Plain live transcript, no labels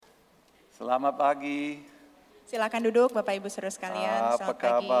Selamat pagi. Silakan duduk Bapak Ibu Saudara sekalian. Apa Selamat pagi.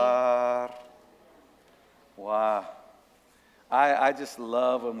 kabar? Wah, I just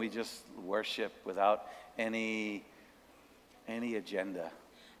love when we just worship without any agenda.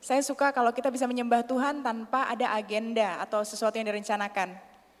 Saya suka kalau kita bisa menyembah Tuhan tanpa ada agenda atau sesuatu yang direncanakan.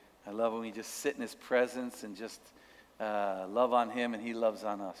 I love when we just sit in His presence and just love on Him and He loves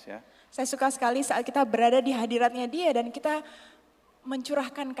on us. Yeah. Saya suka sekali saat kita berada di hadiratnya Dia dan kita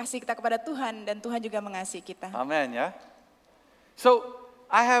mencurahkan kasih kita kepada Tuhan dan Tuhan juga mengasihi kita. Amen. Yeah. So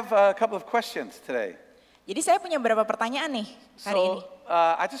I have a couple of questions today. Jadi saya punya beberapa pertanyaan nih hari ini.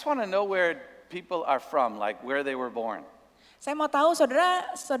 I just want to know where people are from, like where they were born. Saya mau tahu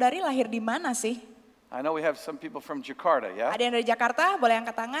saudara-saudari lahir di mana sih? I know we have some people from Jakarta, yeah? Ada yang dari Jakarta, boleh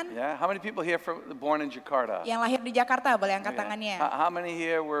angkat tangan. Yeah, how many people here born in Jakarta? Yang lahir di Jakarta, boleh angkat Okay. tangannya. How many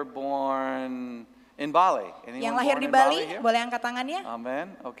here were born in Bali? Anyone Yang lahir born di in Bali, here? boleh angkat tangannya. Amen.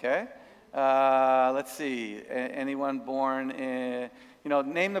 Okay. Let's see. Anyone born in?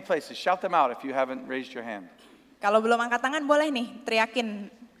 Name the places. Shout them out if you haven't raised your hand. Kalau belum angkat tangan, boleh nih teriakin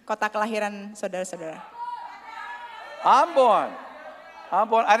kota kelahiran saudara-saudara. I'm born.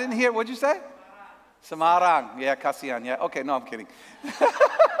 I didn't hear. What'd you say? Semarang. Yeah, kasihan. Yeah. Okay. No, I'm kidding.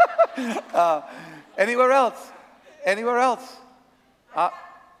 Anywhere else? Anywhere else?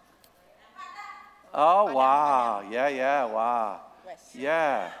 Oh, wow. Yeah, wow.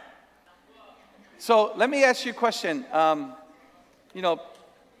 Yeah. So let me ask you a question.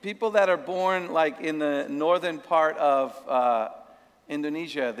 People that are born like in the northern part of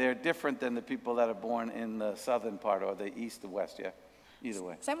Indonesia, they're different than the people that are born in the southern part or the east or west, yeah? Either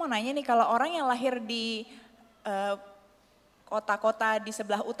way. Saya mau nanya nih, kalau orang yang lahir di kota-kota di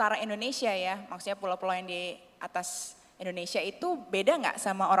sebelah utara Indonesia ya, maksudnya pulau-pulau yang di atas Indonesia itu beda nggak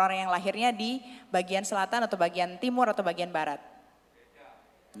sama orang-orang yang lahirnya di bagian selatan atau bagian timur atau bagian barat?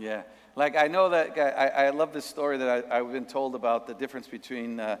 Yeah, like I know that I love this story that I've been told about the difference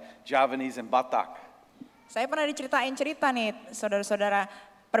between Javanese and Batak. Saya pernah diceritain cerita nih, saudara-saudara,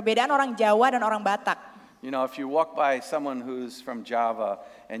 perbedaan orang Jawa dan orang Batak. If you walk by someone who's from Java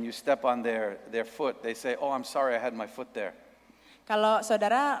and you step on their foot, they say, "Oh, I'm sorry, I had my foot there." Kalau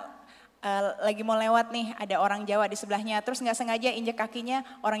saudara lagi mau lewat nih, ada orang Jawa di sebelahnya, terus nggak sengaja injek kakinya,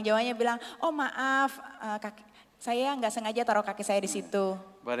 orang Jawanya bilang, "Oh maaf, saya nggak sengaja taruh kaki saya di situ."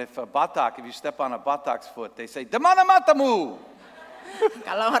 But if you step on a Batak's foot, they say, "Di mana matamu?"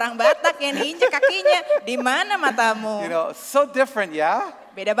 Kalau orang Batak yang diinjek kakinya, di mana matamu? So different, yeah?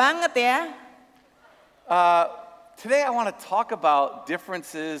 Beda banget ya. Today I want to talk about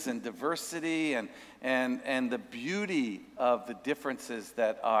differences and diversity and the beauty of the differences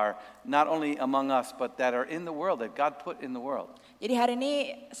that are not only among us but that are in the world, that God put in the world. Jadi hari ini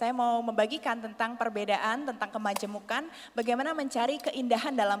saya mau membagikan tentang perbedaan, tentang kemajemukan, bagaimana mencari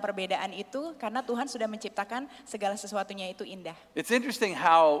keindahan dalam perbedaan itu karena Tuhan sudah menciptakan segala sesuatunya itu indah. It's interesting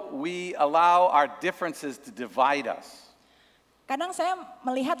how we allow our differences to divide us. Kadang saya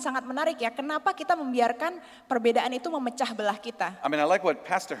melihat sangat menarik ya, kenapa kita membiarkan perbedaan itu memecah belah kita. I like what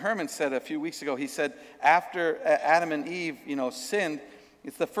Pastor Herman said a few weeks ago. He said after Adam and Eve, sinned,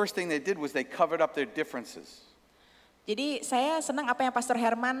 it's the first thing they did was they covered up their differences. Jadi saya senang apa yang Pastor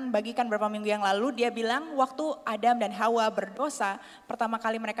Herman bagikan beberapa minggu yang lalu. Dia bilang waktu Adam dan Hawa berdosa, pertama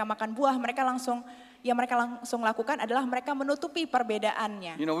kali mereka makan buah, mereka langsung lakukan adalah mereka menutupi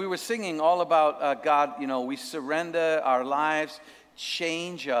perbedaannya. We were singing all about God, we surrender our lives,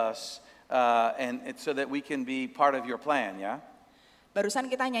 change us, and so that we can be part of your plan, yeah? Barusan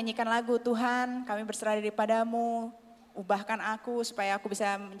kita nyanyikan lagu, Tuhan kami berserah diri padamu, ubahkan aku supaya aku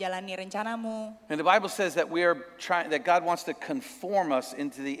bisa menjalani rencanamu. And the Bible says that that God wants to conform us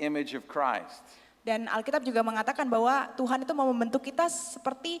into the image of Christ. Dan Alkitab juga mengatakan bahwa Tuhan itu mau membentuk kita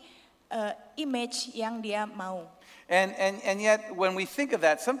seperti image yang Dia mau. And yet when we think of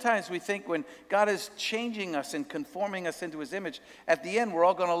that, sometimes we think when God is changing us and conforming us into His image, at the end we're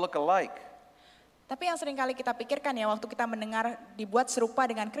all going to look alike. Tapi yang sering kali kita pikirkan ya waktu kita mendengar dibuat serupa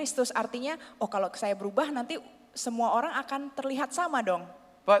dengan Kristus, artinya kalau saya berubah nanti semua orang akan terlihat sama dong.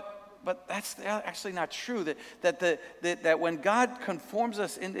 But that's actually not true. That when God conforms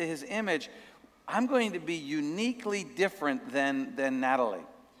us into His image, I'm going to be uniquely different than Natalie.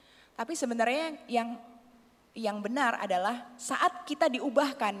 Tapi sebenarnya yang benar adalah saat kita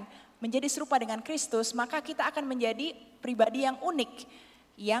diubahkan menjadi serupa dengan Kristus, maka kita akan menjadi pribadi yang unik,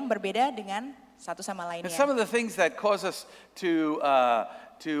 yang berbeda dengan satu sama lainnya. And some of the things that cause us to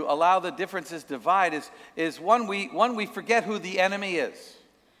allow the differences divide is one we forget who the enemy is.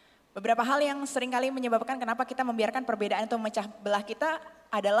 Beberapa hal yang seringkali menyebabkan kenapa kita membiarkan perbedaan itu memecah belah kita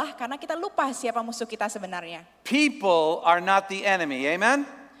adalah karena kita lupa siapa musuh kita sebenarnya. People are not the enemy, amen?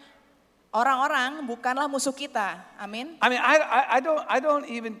 Orang-orang bukanlah musuh kita. Amin. I mean, I don't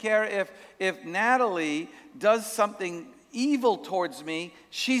even care if Natalie does something evil towards me.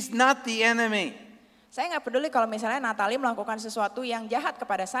 She's not the enemy. Saya nggak peduli kalau misalnya Natalie melakukan sesuatu yang jahat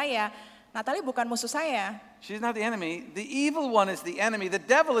kepada saya. Natalie bukan musuh saya. She's not the enemy. The evil one is the enemy. The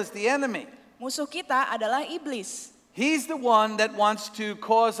devil is the enemy. Musuh kita adalah iblis. He's the one that wants to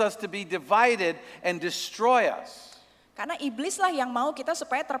cause us to be divided and destroy us. Karena iblislah yang mau kita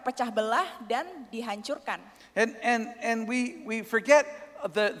supaya terpecah belah dan dihancurkan. And we forget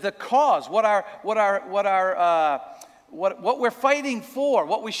the cause, what we're fighting for,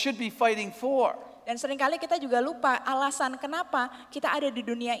 what we should be fighting for. Dan seringkali kita juga lupa alasan kenapa kita ada di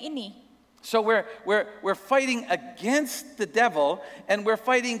dunia ini. So we're fighting against the devil, and we're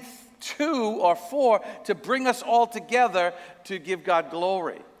fighting to or for to bring us all together to give God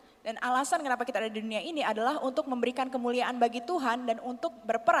glory. Dan alasan kenapa kita ada di dunia ini adalah untuk memberikan kemuliaan bagi Tuhan dan untuk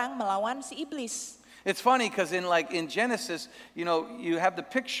berperang melawan si iblis. It's funny because in Genesis, you have the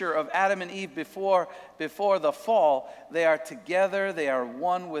picture of Adam and Eve before the fall. They are together, they are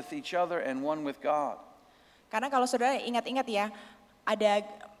one with each other and one with God. Karena kalau saudara ingat-ingat ya, ada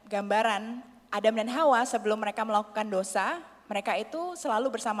gambaran Adam dan Hawa sebelum mereka melakukan dosa, mereka itu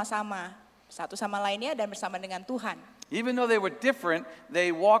selalu bersama-sama, satu sama lainnya dan bersama dengan Tuhan. Even though they were different,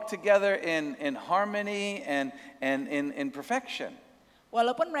 they walked together in harmony and in perfection.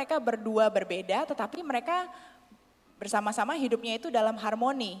 Walaupun mereka berdua berbeda, tetapi mereka bersama-sama hidupnya itu dalam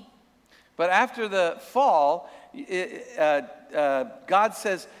harmoni. But after the fall, God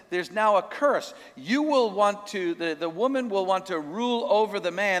says there's now a curse. You will want to, the woman will want to rule over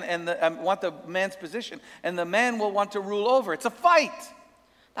the man and want the man's position, and the man will want to rule over. It's a fight.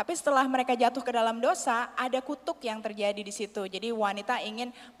 Tapi setelah mereka jatuh ke dalam dosa, ada kutuk yang terjadi di situ. Jadi wanita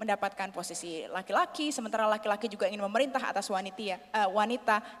ingin mendapatkan posisi laki-laki, sementara laki-laki juga ingin memerintah atas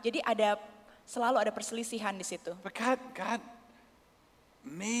wanita. Jadi selalu ada perselisihan di situ. But God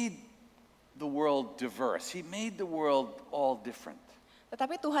made the world diverse. He made the world all different.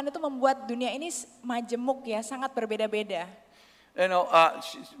 Tetapi Tuhan itu membuat dunia ini majemuk ya, sangat berbeda-beda. Why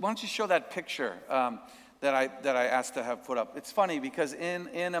don't you show that picture? That I asked to have put up. It's funny because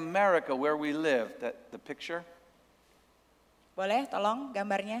in America where we live, the picture. Boleh tolong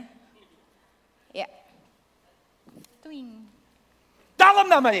gambarnya? Ya. Tuing. Dalam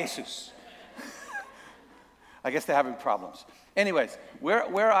nama Yesus. I guess they're having problems. Anyways,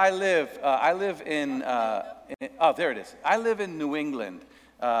 where I live in there it is. I live in New England,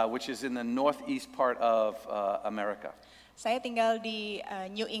 which is in the northeast part of America. Saya tinggal di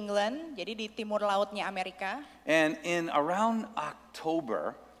New England, jadi di timur lautnya Amerika. And in around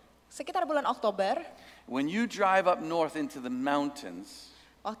October, sekitar bulan Oktober, when you drive up north into the mountains,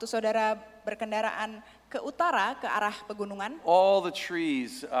 waktu saudara berkendaraan ke utara, ke arah pegunungan, all the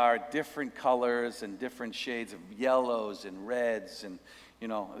trees are different colors and different shades of yellows and reds, and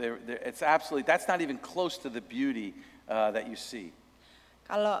it's absolutely, that's not even close to the beauty that you see.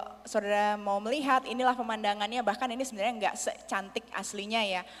 Kalau saudara mau melihat, inilah pemandangannya, bahkan ini sebenarnya nggak secantik aslinya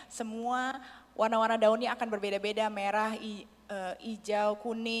ya. Semua warna-warna daunnya akan berbeda-beda, merah, hijau,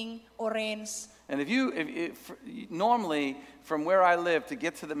 kuning, orange. And if normally from where I live to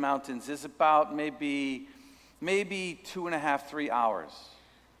get to the mountains is about maybe 2.5-3 hours.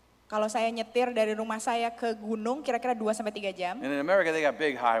 Kalau saya nyetir dari rumah saya ke gunung kira-kira 2-3 jam. And in America they got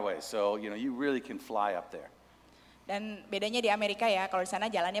big highways, so you really can fly up there. Dan bedanya di Amerika ya, kalau di sana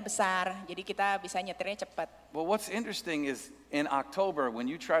jalannya besar, jadi kita bisa nyetirnya cepat. Well, what's interesting is in October, when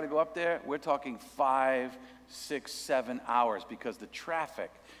you try to go up there, we're talking 5, 6, 7 hours because the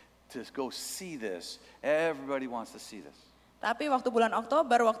traffic to go see this, everybody wants to see this. Tapi waktu bulan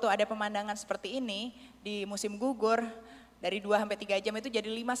Oktober, waktu ada pemandangan seperti ini, di musim gugur, dari 2-3 jam itu jadi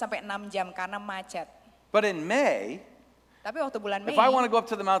 5-6 jam karena macet. But in May, tapi waktu bulan Mei, if I want to go up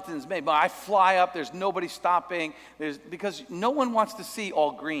to the mountains in May, but I fly up, there's nobody stopping, because no one wants to see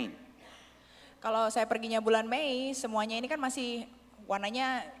all green. Kalau saya perginya bulan Mei, semuanya ini kan masih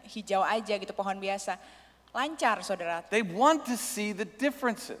warnanya hijau aja gitu, pohon biasa. Lancar, saudara. They want to see the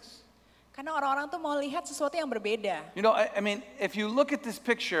differences. Karena orang-orang tuh mau lihat sesuatu yang berbeda. I mean, if you look at this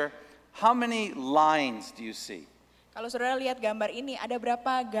picture, how many lines do you see? Kalau saudara lihat gambar ini, ada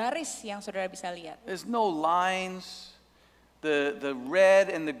berapa garis yang saudara bisa lihat? There's no lines. The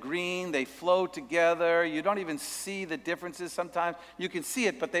red and the green, they flow together. You don't even see the differences sometimes. You can see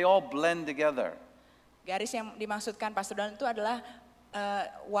it, but they all blend together. Garis yang dimaksudkan Pastor Don itu adalah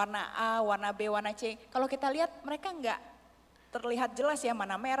warna A, warna B, warna C. Kalau kita lihat mereka nggak terlihat jelas ya,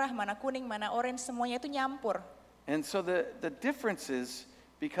 mana merah, mana kuning, mana orange, semuanya itu nyampur. And so the differences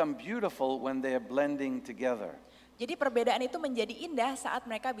become beautiful when they are blending together. Jadi perbedaan itu menjadi indah saat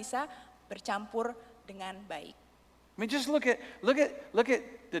mereka bisa bercampur dengan baik. I mean, just look at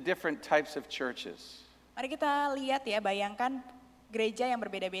the different types of churches. Mari kita lihat ya, bayangkan gereja yang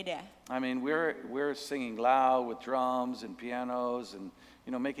berbeda-beda. I mean, we're singing loud with drums and pianos and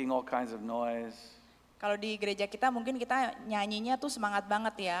making all kinds of noise. Kalau di gereja kita mungkin kita nyanyinya tuh semangat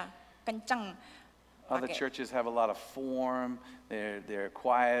banget ya, kenceng. Other churches have a lot of form. They're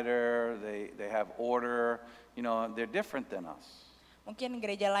quieter. They have order. They're different than us. Mungkin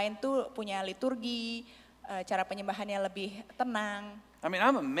gereja lain tuh punya liturgi, cara penyembahannya lebih tenang. I mean,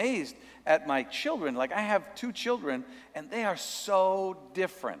 I'm amazed at my children. Like, I have 2 children, and they are so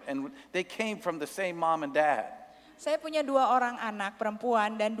different. And they came from the same mom and dad. Saya punya 2 orang anak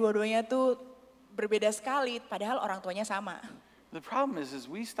perempuan dan dua-duanya tuh berbeda sekali, padahal orang tuanya sama. The problem is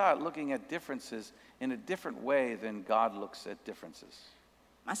we start looking at differences in a different way than God looks at differences.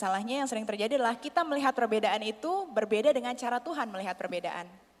 Masalahnya yang sering terjadi adalah kita melihat perbedaan itu berbeda dengan cara Tuhan melihat perbedaan.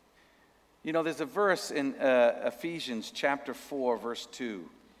 There's a verse in Ephesians chapter 4, verse 2.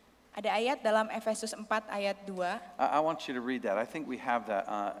 Ada ayat dalam Efesus 4 ayat 2. I want you to read that. I think we have that.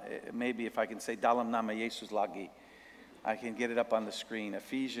 Maybe if I can say dalam nama Yesus lagi, I can get it up on the screen.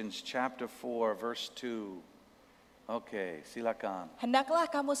 Ephesians chapter 4, verse 2. Oke, silakan. Hendaklah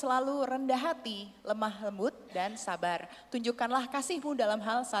kamu selalu rendah hati, lemah lembut, dan sabar. Tunjukkanlah kasihmu dalam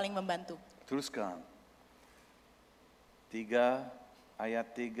hal saling membantu. Teruskan. 3.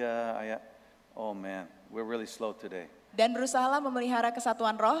 Oh man, we're really slow today. Dan berusahalah memelihara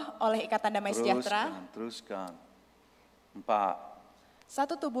kesatuan roh oleh ikatan damai sejahtera. Teruskan. 4.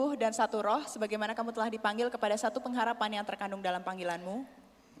 Satu tubuh dan satu roh, sebagaimana kamu telah dipanggil kepada satu pengharapan yang terkandung dalam panggilanmu.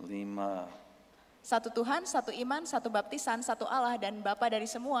 5. Satu Tuhan, satu iman, satu baptisan, satu Allah dan Bapa dari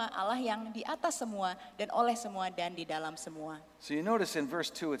semua, Allah yang di atas semua dan oleh semua dan di dalam semua. So you notice in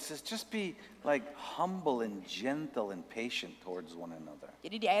verse 2 it says just be like humble and gentle and patient towards one another.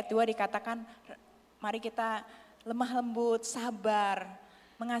 Jadi di ayat 2 dikatakan mari kita lemah lembut, sabar,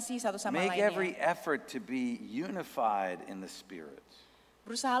 mengasihi satu sama Make lainnya. every effort to be unified in the Spirit.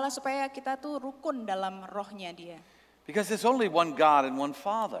 Berusahalah supaya kita tuh rukun dalam rohnya Dia. Because there's only one God and one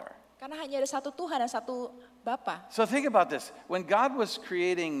Father. Karena hanya ada satu Tuhan dan satu Bapa. So think about this. When God was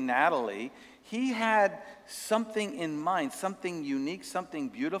creating Natalie, He had something in mind, something unique, something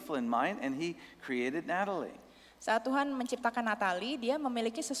beautiful in mind, and He created Natalie. Saat Tuhan menciptakan Natalie, Dia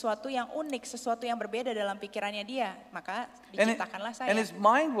memiliki sesuatu yang unik, sesuatu yang berbeda dalam pikirannya Dia. Maka diciptakanlah saya. And His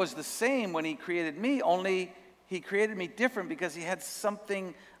mind was the same when He created me, only He created me different because He had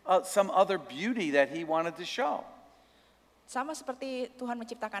something, some other beauty that He wanted to show. Sama seperti Tuhan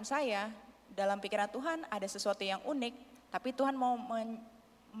menciptakan saya, dalam pikiran Tuhan ada sesuatu yang unik, tapi Tuhan mau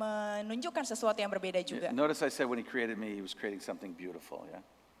menunjukkan sesuatu yang berbeda juga. Notice I said when He created me, He was creating something beautiful, yeah?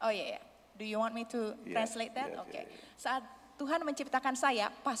 Oh iya, yeah. Do you want me to translate that? Oke. Saat Tuhan menciptakan saya,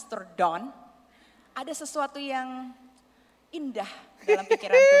 Pastor Don, ada sesuatu yang indah dalam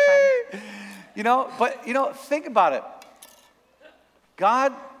pikiran Tuhan. Think about it.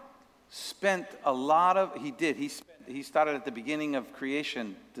 God spent a lot of, He started at the beginning of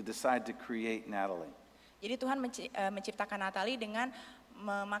creation to decide to create Natalie. Jadi Tuhan menciptakan Natalie dengan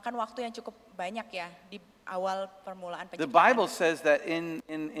memakan waktu yang cukup banyak ya di awal permulaan penciptaan. The Bible says that in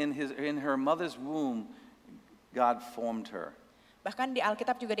her mother's womb, God formed her. Bahkan di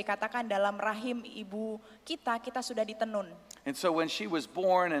Alkitab juga dikatakan dalam rahim ibu kita sudah ditenun. And so when she was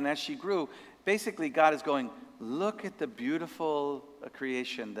born and as she grew, basically God is going, look at the beautiful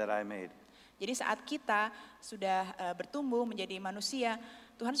creation that I made. Jadi saat kita sudah bertumbuh menjadi manusia,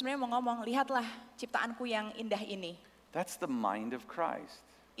 Tuhan sebenarnya mau ngomong, lihatlah ciptaanku yang indah ini. That's the mind of Christ.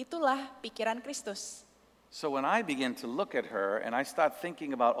 Itulah pikiran Kristus. So when I begin to look at her and I start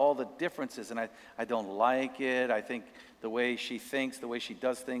thinking about all the differences and I don't like it, I think the way she thinks, the way she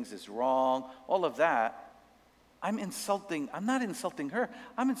does things is wrong, all of that, I'm not insulting her,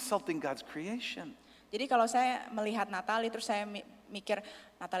 I'm insulting God's creation. Jadi kalau saya melihat Natalie terus saya mikir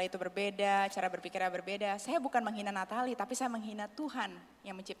Natalie itu berbeda, cara berpikirnya berbeda, saya bukan menghina Natalie tapi saya menghina Tuhan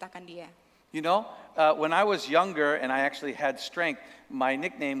yang menciptakan dia. When I was younger and I actually had strength, my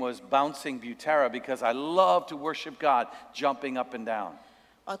nickname was Bouncing Butera because I love to worship God, jumping up and down.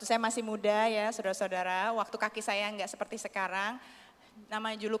 Waktu saya masih muda ya saudara-saudara, waktu kaki saya nggak seperti sekarang,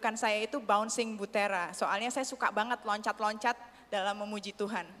 nama julukan saya itu Bouncing Butera. Soalnya saya suka banget loncat-loncat dalam memuji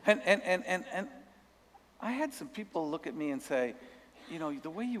Tuhan. And I had some people look at me and say,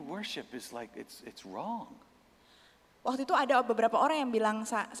 the way you worship is like it's wrong. Waktu itu ada beberapa orang yang bilang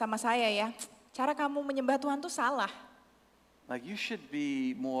sama saya ya, cara kamu menyembah Tuhan tuh salah. Like you should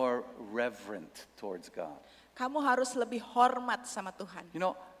be more reverent towards God. Kamu harus lebih hormat sama Tuhan.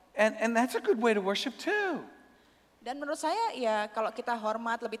 And that's a good way to worship too. Dan menurut saya ya kalau kita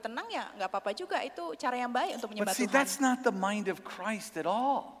hormat lebih tenang ya nggak apa-apa juga, itu cara yang baik untuk But menyembah see, Tuhan. that's not the mind of Christ at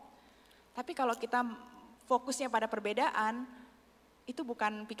all. Tapi kalau kita fokusnya pada perbedaan, itu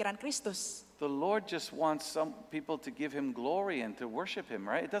bukan pikiran Kristus. The Lord just wants some people to give him glory and to worship him,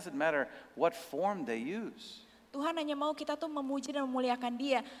 right? It doesn't matter what form they use. Tuhan hanya mau kita tuh memuji dan memuliakan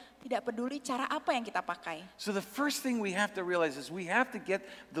Dia, tidak peduli cara apa yang kita pakai. So the first thing we have to realize is we have to get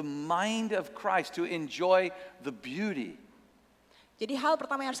the mind of Christ to enjoy the beauty. Jadi hal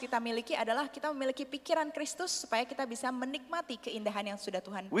pertama yang harus kita miliki adalah kita memiliki pikiran Kristus supaya kita bisa menikmati keindahan yang sudah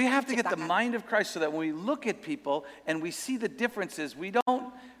Tuhan We have to get the ciptakan. mind of Christ so that when we look at people and we see the differences, we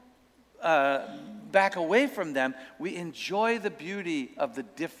don't back away from them. We enjoy the beauty of the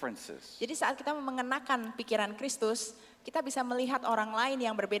differences. Jadi saat kita mengenakan pikiran Kristus, kita bisa melihat orang lain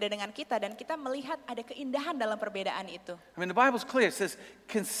yang berbeda dengan kita dan kita melihat ada keindahan dalam perbedaan itu. I mean, the Bible's clear. It says,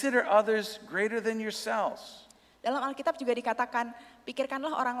 consider others greater than yourselves. Dalam Alkitab juga dikatakan,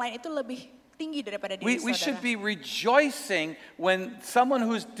 pikirkanlah orang lain itu lebih tinggi daripada diri We should saudara. be rejoicing when someone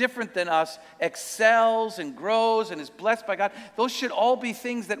who's different than us excels and grows and is blessed by God. Those should all be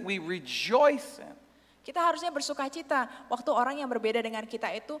things that we rejoice in. Kita harusnya bersuka cita waktu orang yang berbeda dengan kita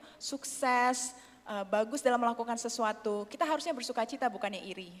itu sukses, bagus dalam melakukan sesuatu. Kita harusnya bersuka cita bukannya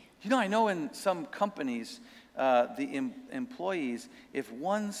iri. You know, I know in some companies, the employees, if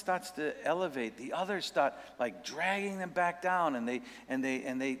one starts to elevate, the others start like dragging them back down, and they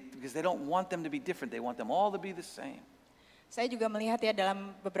because they don't want them to be different, they want them all to be the same. Saya juga melihat ya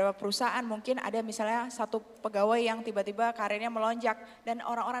dalam beberapa perusahaan mungkin ada misalnya satu pegawai yang tiba-tiba karirnya melonjak dan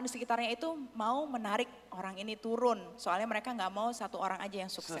orang-orang di sekitarnya itu mau menarik orang ini turun. Soalnya mereka nggak mau satu orang aja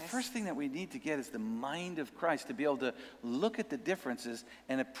yang So sukses. the first thing that we need to get is the mind of Christ to be able to look at the differences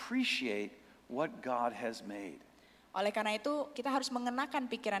and appreciate what God has made. Oleh karena itu kita harus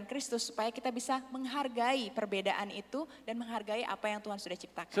mengenakan pikiran Kristus supaya kita bisa menghargai perbedaan itu dan menghargai apa yang Tuhan sudah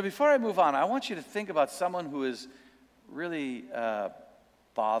ciptakan. So before I move on, I want you to think about someone who is really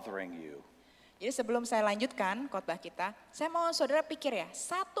bothering you. Jadi sebelum saya lanjutkan khotbah kita, saya mau saudara pikir ya,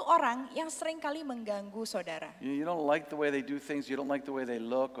 satu orang yang sering kali mengganggu saudara. You don't like the way they do things, you don't like the way they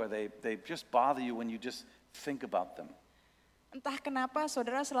look, or they just bother you when you just think about them. Entah kenapa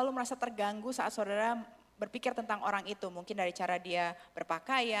saudara selalu merasa terganggu saat saudara berpikir tentang orang itu. Mungkin dari cara dia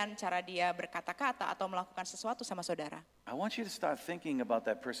berpakaian, cara dia berkata-kata atau melakukan sesuatu sama saudara. I want you to start thinking about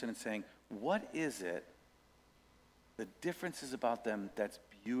that person and saying, what is it, the differences about them that's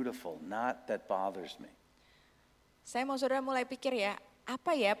beautiful, not that bothers me? Saya mau saudara mulai pikir ya,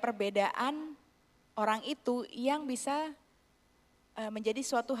 apa ya perbedaan orang itu yang bisa menjadi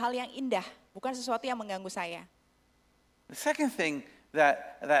suatu hal yang indah, bukan sesuatu yang mengganggu saya. The second thing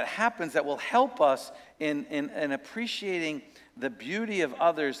that happens that will help us in appreciating the beauty of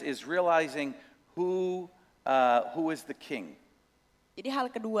others is realizing who is the king. Jadi hal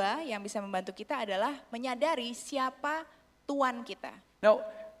kedua yang bisa membantu kita adalah menyadari siapa Tuan kita. Now,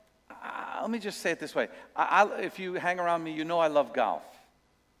 let me just say it this way. If you hang around me, you know I love golf.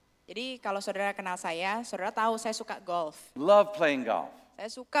 Jadi kalau saudara kenal saya, saudara tahu saya suka golf. Love playing golf.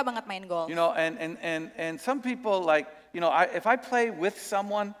 Saya suka banget main golf. You know, and some people like, you know, if I play with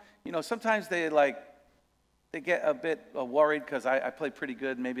someone, you know, sometimes they get a bit worried because I play pretty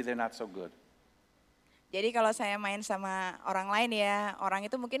good, maybe they're not so good. Jadi kalau saya main sama orang lain ya, orang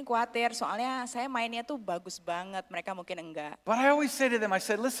itu mungkin khawatir soalnya saya mainnya tuh bagus banget, mereka mungkin enggak. But I always say to them, I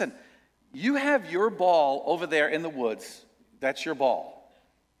said, listen, you have your ball over there in the woods. That's your ball.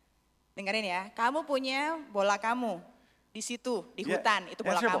 Dengerin ya, kamu punya bola kamu di situ, di hutan, itu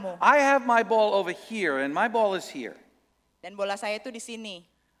bola That's your kamu. ball. I have my ball over here, and my ball is here. Dan bola saya itu di sini.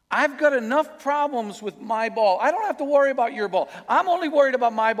 I've got enough problems with my ball. I don't have to worry about your ball. I'm only worried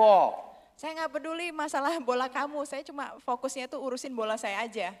about my ball. Saya nggak peduli masalah bola kamu, saya cuma fokusnya tuh urusin bola saya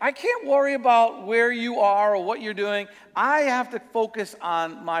aja. I can't worry about where you are or what you're doing. I have to focus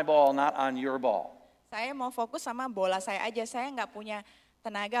on my ball, not on your ball. Saya mau fokus sama bola saya aja, saya nggak punya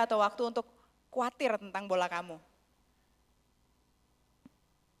tenaga atau waktu untuk khawatir tentang bola kamu.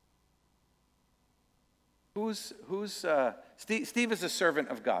 Steve is a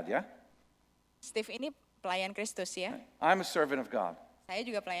servant of God, yeah? Steve ini pelayan Kristus ya, I'm a servant of God. saya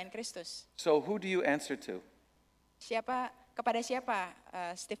juga pelayan Kristus. So who do you answer to? Kepada siapa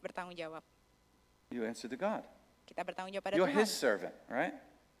Steve bertanggung jawab? You answer to God. Kita bertanggung jawab pada You're Tuhan. his servant, right?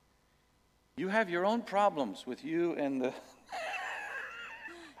 You have your own problems with you and the...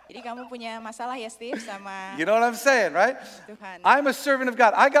 Jadi kamu punya masalah ya Steve sama You know what I'm saying, right? Tuhan. I'm a servant of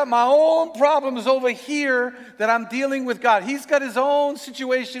God. I got my own problems over here that I'm dealing with God. He's got his own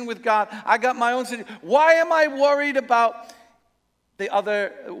situation with God. I got my own situation. Why am I worried about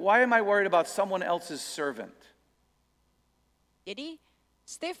someone else's servant? Jadi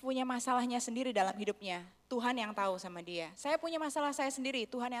Steve punya masalahnya sendiri dalam hidupnya. Tuhan yang tahu sama dia. Saya punya masalah saya sendiri,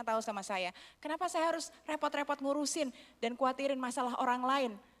 Tuhan yang tahu sama saya. Kenapa saya harus repot-repot ngurusin dan khawatirin masalah orang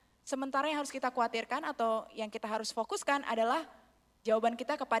lain? Sementara yang harus kita khawatirkan atau yang kita harus fokuskan adalah jawaban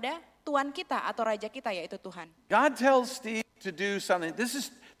kita kepada Tuhan kita atau Raja kita, yaitu Tuhan. God tells Steve to do something. This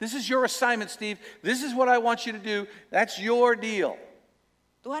is your assignment, Steve. This is what I want you to do. That's your deal.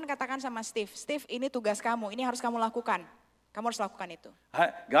 Tuhan katakan sama Steve, Steve ini tugas kamu, ini harus kamu lakukan. Kamu harus lakukan itu.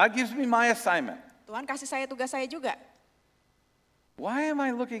 God gives me my assignment. Tuhan kasih saya tugas saya juga. Why am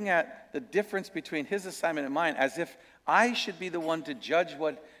I looking at the difference between his assignment and mine as if I should be the one to judge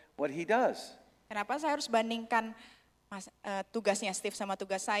what he does? Kenapa saya harus bandingkan tugasnya Steve sama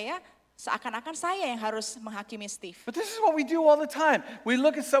tugas saya? Seakan-akan saya yang harus menghakimi Steve. But this is what we do all the time. We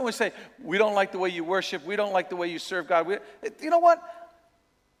look at someone and say, we don't like the way you worship. We don't like the way you serve God. You know what?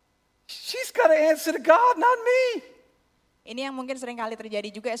 She's got to answer to God, not me. Ini yang mungkin sering kali terjadi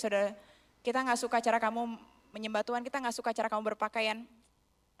juga ya saudara. Kita nggak suka cara kamu menyembah Tuhan, kita nggak suka cara kamu berpakaian.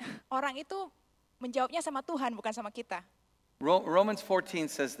 Orang itu menjawabnya sama Tuhan, bukan sama kita. Romans 14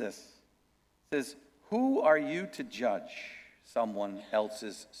 says this. It says, who are you to judge someone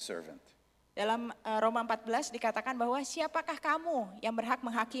else's servant? Dalam Roma 14 dikatakan bahwa siapakah kamu yang berhak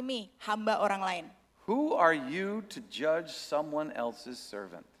menghakimi hamba orang lain? Who are you to judge someone else's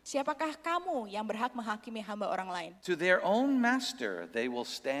servant? Siapakah kamu yang berhak menghakimi hamba orang lain? To their own master they will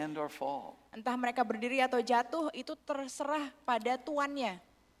stand or fall. Entah mereka berdiri atau jatuh, itu terserah pada tuannya.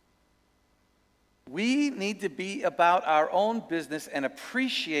 We need to be about our own business and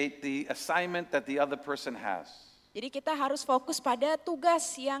appreciate the assignment that the other person has. Jadi kita harus fokus pada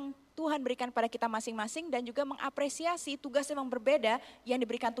tugas yang Tuhan berikan pada kita masing-masing dan juga mengapresiasi tugas yang berbeda yang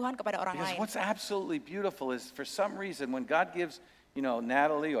diberikan Tuhan kepada orang Because lain. what's absolutely beautiful is for some reason when God gives,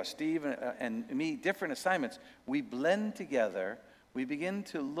 Natalie or Steve and me different assignments, we blend together, we begin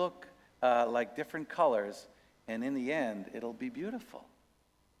to look like different colors, and in the end it'll be beautiful.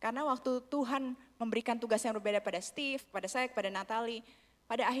 Karena waktu Tuhan memberikan tugas yang berbeda pada Steve, pada saya, kepada Natalie,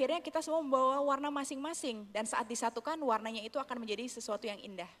 pada akhirnya kita semua membawa warna masing-masing dan saat disatukan warnanya itu akan menjadi sesuatu yang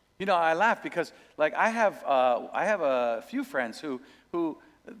indah. I laugh because like I have a few friends who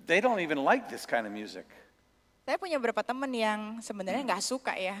they don't even like this kind of music. Saya punya beberapa teman yang sebenarnya nggak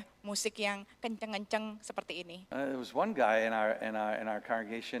suka ya musik yang kenceng-kenceng seperti ini. There was one guy in our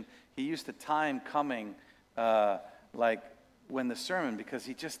congregation. He used to time coming like when the sermon because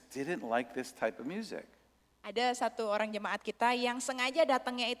he just didn't like this type of music. Ada satu orang jemaat kita yang sengaja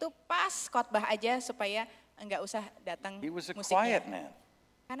datangnya itu pas khotbah aja supaya enggak usah datang He was a musiknya. quiet man.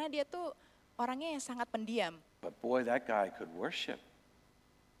 Karena dia tuh orangnya yang sangat pendiam. But boy, that guy could worship.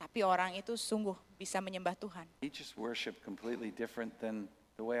 Tapi orang itu sungguh bisa menyembah Tuhan. He just worshiped completely different than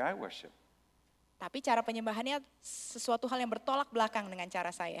the way I worship. Tapi cara penyembahannya sesuatu hal yang bertolak belakang dengan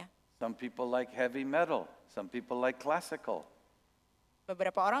cara saya. Some people like heavy metal. Some people like classical.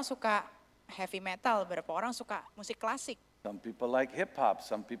 Beberapa orang suka heavy metal, beberapa orang suka musik klasik. Some people like hip hop.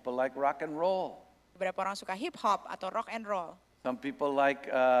 Some people like rock and roll. Beberapa orang suka hip hop atau rock and roll. Some people like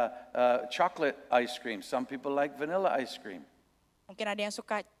chocolate ice cream. Some people like vanilla ice cream. Mungkin ada yang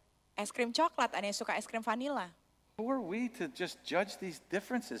suka es krim coklat, ada yang suka es krim vanila. Who are we to just judge these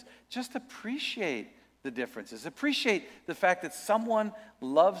differences? Just appreciate the differences. Appreciate the fact that someone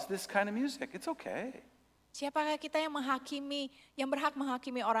loves this kind of music. It's okay. Siapakah kita yang berhak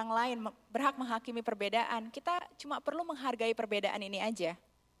menghakimi orang lain, berhak menghakimi perbedaan? Kita cuma perlu menghargai perbedaan ini aja.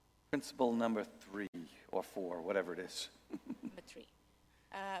 Principle number 3 or 4, whatever it is. Number 3.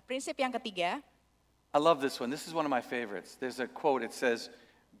 Prinsip yang ketiga, I love this one. This is one of my favorites. There's a quote. It says,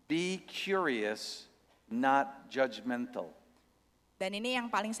 "Be curious, not judgmental." dan ini yang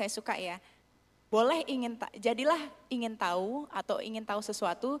paling saya suka ya. Jadilah ingin tahu atau ingin tahu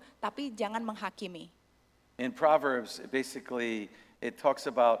sesuatu, tapi jangan menghakimi. In Proverbs, basically, it talks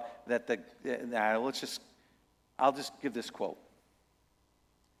about that I'll just give this quote.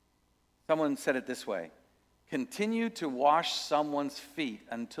 Someone said it this way: continue to wash someone's feet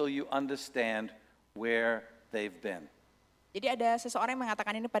until you understand where they've been. Jadi ada seseorang yang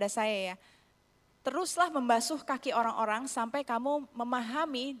mengatakan ini pada saya ya. Teruslah membasuh kaki orang-orang sampai kamu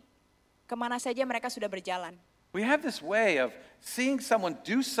memahami kemana saja mereka sudah berjalan. We have this way of seeing someone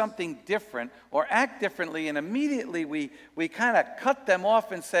do something different or act differently, and immediately we kind of cut them off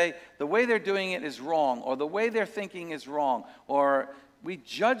and say the way they're doing it is wrong, or the way they're thinking is wrong, or we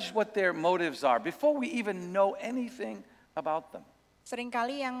judge what their motives are before we even know anything about them.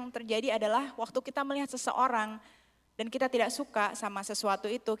 Seringkali yang terjadi adalah waktu kita melihat seseorang dan kita tidak suka sama sesuatu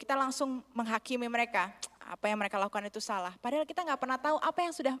itu, kita langsung menghakimi mereka. Apa yang mereka lakukan itu salah. Padahal kita nggak pernah tahu apa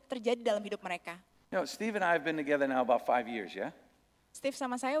yang sudah terjadi dalam hidup mereka. You know, Steve and I have been together now about 5 years, yeah? Steve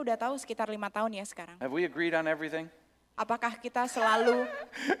sama saya udah tahu sekitar 5 tahun ya sekarang. Have we agreed on everything? Apakah kita selalu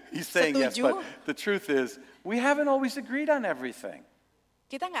He's saying yes, setuju? but the truth is, we haven't always agreed on everything.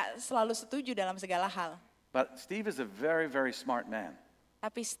 Kita nggak selalu setuju dalam segala hal. But Steve is a very, very smart man.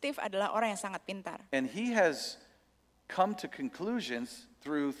 Tapi Steve adalah orang yang sangat pintar. And he has come to conclusions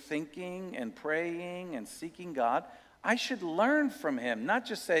through thinking and praying and seeking God. I should learn from him, not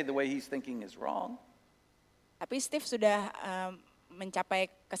just say the way he's thinking is wrong. Tapi Steve sudah mencapai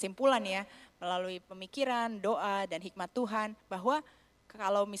kesimpulan ya, melalui pemikiran, doa, dan hikmat Tuhan, bahwa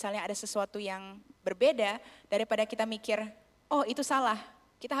kalau misalnya ada sesuatu yang berbeda, daripada kita mikir, oh itu salah,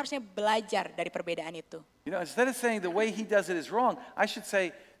 kita harusnya belajar dari perbedaan itu. You know, instead of saying the way he does it is wrong, I should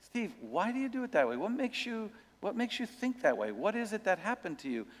say, Steve, why do you do it that way? What makes you think that way? What is it that happened to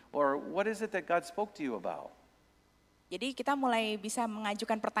you? Or what is it that God spoke to you about? Jadi kita mulai bisa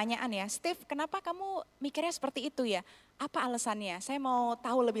mengajukan pertanyaan ya, Steve, kenapa kamu mikirnya seperti itu ya? Apa alasannya? Saya mau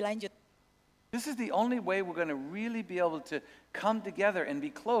tahu lebih lanjut. This is the only way we're going to really be able to come together and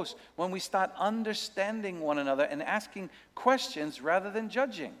be close when we start understanding one another and asking questions rather than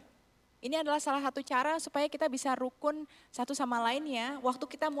judging. Ini adalah salah satu cara supaya kita bisa rukun satu sama lainnya, waktu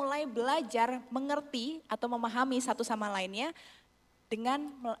kita mulai belajar mengerti atau memahami satu sama lainnya dengan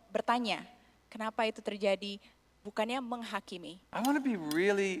bertanya, kenapa itu terjadi? Bukannya menghakimi. I want to be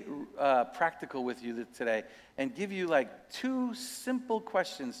really practical with you today and give you like 2 simple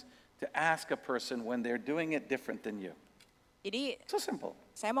questions to ask a person when they're doing it different than you. Jadi So simple.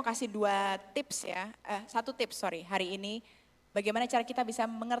 saya mau kasih 2 tips ya, 1 tips hari ini, bagaimana cara kita bisa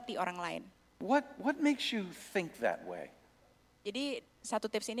mengerti orang lain. What makes you think that way? Jadi 1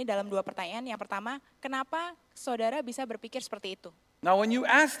 tips ini dalam 2 pertanyaan. Yang pertama, kenapa saudara bisa berpikir seperti itu? Now when you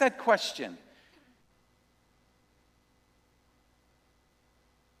ask that question,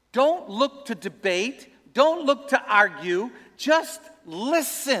 don't look to debate, don't look to argue, just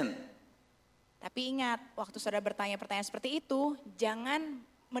listen. Tapi ingat, waktu saudara bertanya pertanyaan seperti itu, jangan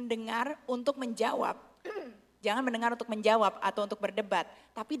mendengar untuk menjawab. Jangan mendengar untuk menjawab atau untuk berdebat,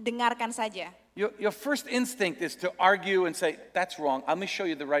 tapi dengarkan saja. Your first instinct is to argue and say, that's wrong, let me show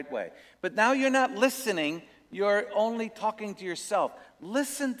you the right way. But now you're not listening, you're only talking to yourself.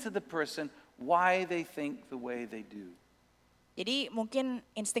 Listen to the person, why they think the way they do. Jadi mungkin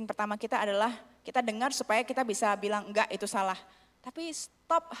insting pertama kita adalah kita dengar supaya kita bisa bilang enggak itu salah. Tapi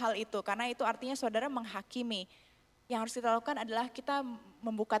stop hal itu karena itu artinya saudara menghakimi. Yang harus kita lakukan adalah kita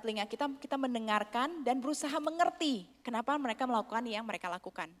membuka telinga kita, kita mendengarkan dan berusaha mengerti kenapa mereka melakukan yang mereka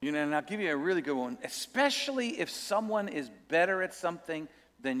lakukan. You know, and I'll give you a really good one, especially if someone is better at something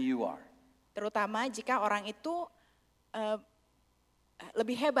than you are. Terutama jika orang itu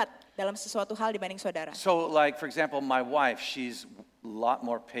lebih hebat dalam sesuatu hal dibanding saudara. So like, for example, my wife, she's a lot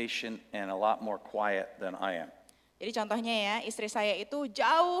more patient and a lot more quiet than I am. Jadi contohnya ya, istri saya itu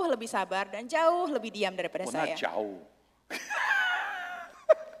jauh lebih sabar dan jauh lebih diam daripada Well, saya. not jauh.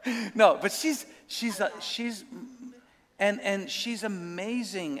 No, but she's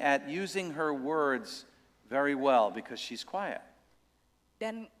amazing at using her words very well because she's quiet.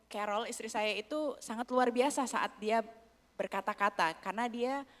 Dan Carol, istri saya itu sangat luar biasa saat dia berkata-kata karena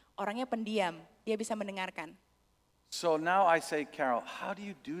dia orangnya pendiam, dia bisa mendengarkan. So now I say, Carol, how do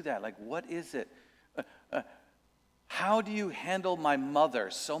you do that? Like, what is it? How do you handle my mother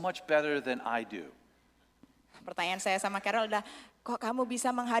so much better than I do? Pertanyaan saya sama Carol adalah, kok kamu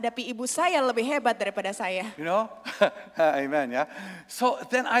bisa menghadapi ibu saya lebih hebat daripada saya? You know? Amen, yeah? So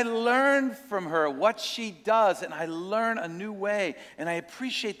then I learn from her what she does, and I learn a new way, and I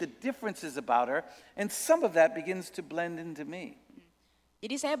appreciate the differences about her, and some of that begins to blend into me.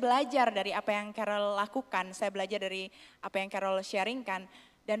 Jadi saya belajar dari apa yang Carol lakukan, saya belajar dari apa yang Carol sharingkan,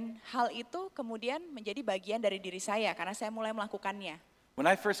 dan hal itu kemudian menjadi bagian dari diri saya karena saya mulai melakukannya. When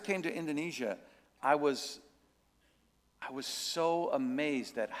I first came to Indonesia, I was so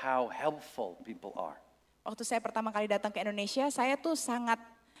amazed at how helpful people are. Waktu saya pertama kali datang ke Indonesia, saya tuh sangat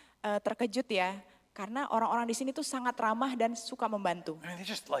terkejut ya, karena orang-orang di sini tuh sangat ramah dan suka membantu. I mean, they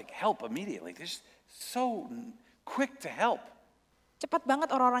just like help immediately. They're just so quick to help. Cepat banget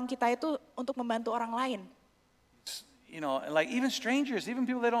orang-orang kita itu untuk membantu orang lain. You know, like even strangers, even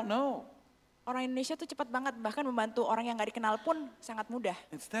people they don't know. Orang Indonesia tuh cepat banget, bahkan membantu orang yang gak dikenal pun sangat mudah.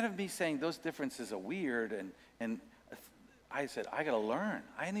 Instead of me saying those differences are weird and I said, I gotta learn.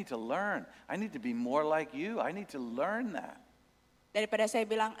 I need to learn. I need to be more like you. I need to learn that. Daripada saya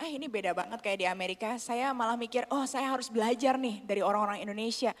bilang, ini beda banget kayak di Amerika, saya malah mikir, oh saya harus belajar nih dari orang-orang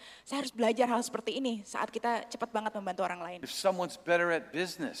Indonesia. Saya harus belajar hal seperti ini saat kita cepat banget membantu orang lain. If someone's better at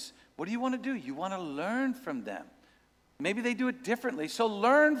business, what do you want to do? You want to learn from them. Maybe they do it differently, so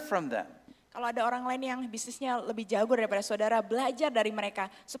learn from them. Kalau ada orang lain yang bisnisnya lebih jago daripada saudara, belajar dari mereka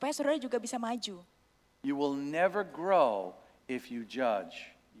supaya saudara juga bisa maju. You will never grow if you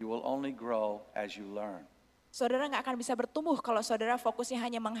judge. You will only grow as you learn. Saudara nggak akan bisa bertumbuh kalau saudara fokusnya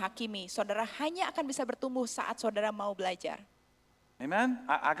hanya menghakimi. Saudara hanya akan bisa bertumbuh saat saudara mau belajar. Amen?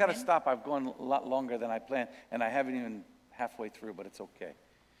 I got to Amen. stop. I've gone a lot longer than I planned, and I haven't even halfway through, but it's okay.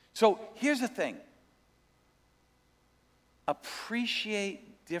 So here's the thing.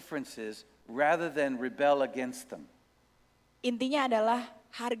 Appreciate differences rather than rebel against them. Intinya adalah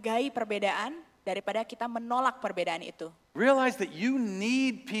hargai perbedaan daripada kita menolak perbedaan itu. Realize that you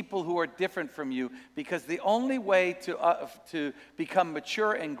need people who are different from you because the only way to become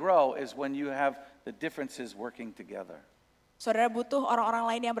mature and grow is when you have the differences working together. Saudara butuh orang-orang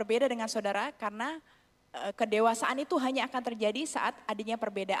lain yang berbeda dengan saudara karena kedewasaan itu hanya akan terjadi saat adanya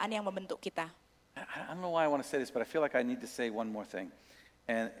perbedaan yang membentuk kita. I don't know why I want to say this, but I feel like I need to say one more thing.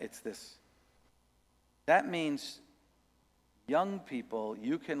 And it's this. That means young people,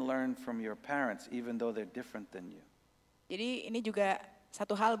 you can learn from your parents even though they're different than you. Jadi ini juga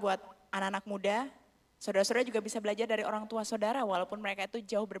satu hal buat anak-anak muda. Saudara-saudara juga bisa belajar dari orang tua saudara walaupun mereka itu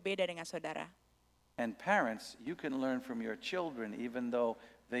jauh berbeda dengan saudara. And parents, you can learn from your children even though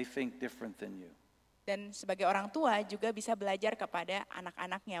they think different than you. Dan sebagai orang tua juga bisa belajar kepada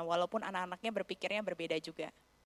anak-anaknya walaupun anak-anaknya berpikirnya berbeda juga.